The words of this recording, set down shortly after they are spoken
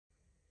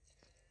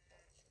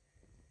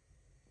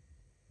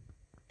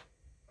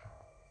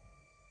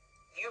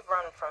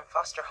run from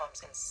foster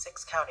homes in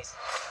 6 counties.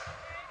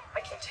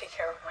 I can take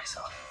care of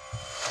myself.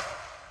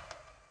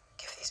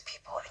 Give these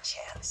people a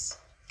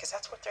chance, because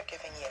that's what they're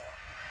giving you.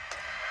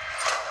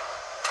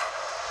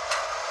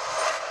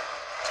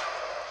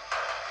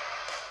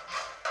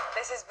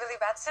 This is Billy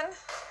Batson.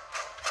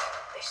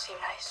 They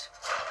seem nice,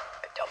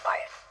 but don't buy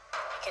it.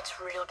 It gets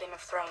real Game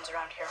of Thrones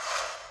around here.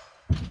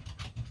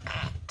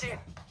 Dude,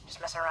 just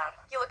messing around.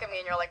 You look at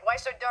me and you're like, why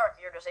so dark?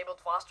 You're a disabled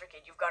foster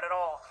kid. You've got it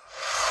all.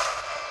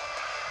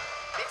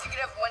 If you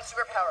could have one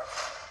superpower,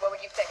 what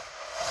would you pick?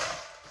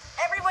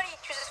 Everybody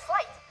chooses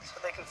flight.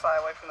 So they can fly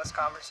away from this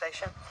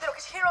conversation? No,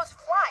 because heroes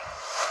fly.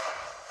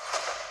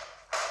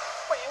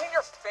 What, you need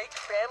your fake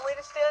family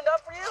to stand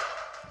up for you?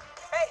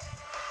 Hey!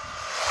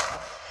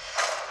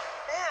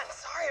 Man,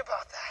 sorry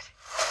about that.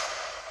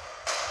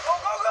 Go,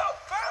 go, go!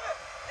 Grab it!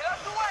 Get out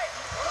the way!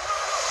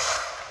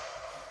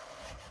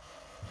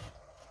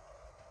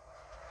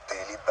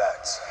 Daily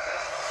Bats.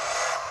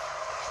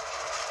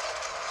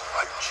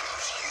 I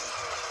choose you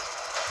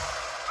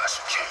as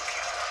a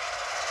champion.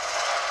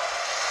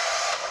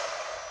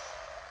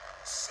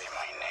 Say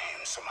my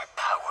name so my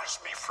powers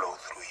may flow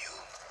through you.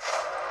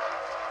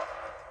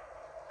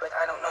 But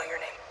I don't know your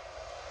name.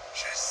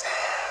 Shazam.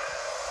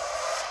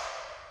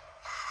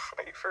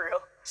 Are you for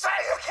real?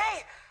 Sorry,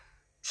 okay!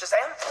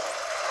 Shazam?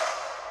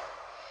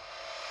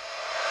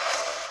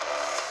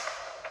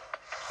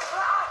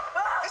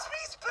 It's me,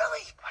 it's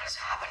Billy. What is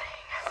happening?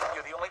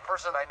 You're the only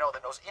person I know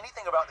that knows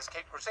anything about this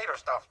Cape Crusader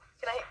stuff.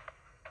 Can I...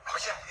 Oh,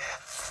 yeah.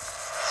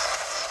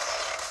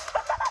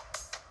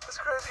 That's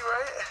crazy,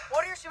 right?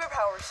 What are your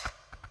superpowers?